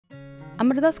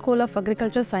Amrita School of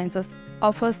Agriculture Sciences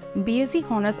offers BSc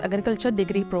Honours Agriculture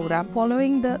degree program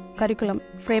following the curriculum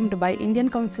framed by Indian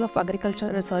Council of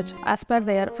Agriculture Research as per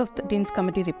their 5th Dean's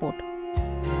Committee report.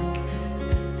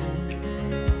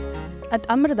 At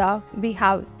Amrita, we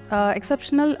have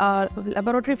exceptional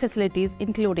laboratory facilities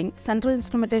including Central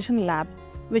Instrumentation Lab,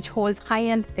 which holds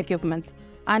high-end equipments,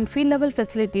 and field-level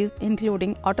facilities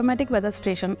including automatic weather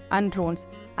station and drones,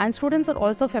 and students are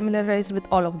also familiarized with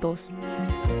all of those.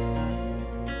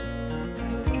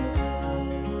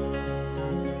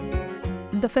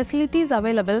 The facilities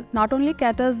available not only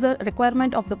caters the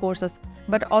requirement of the courses,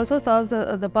 but also serves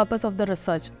the purpose of the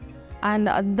research. And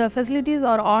the facilities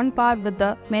are on par with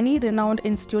the many renowned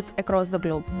institutes across the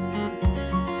globe.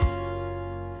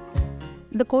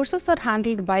 The courses are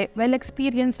handled by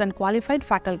well-experienced and qualified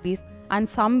faculties, and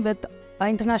some with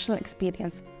international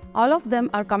experience. All of them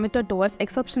are committed towards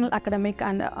exceptional academic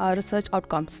and research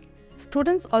outcomes.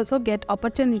 Students also get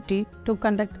opportunity to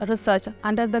conduct research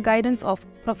under the guidance of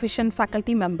proficient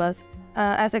faculty members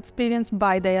as experienced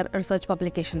by their research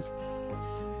publications.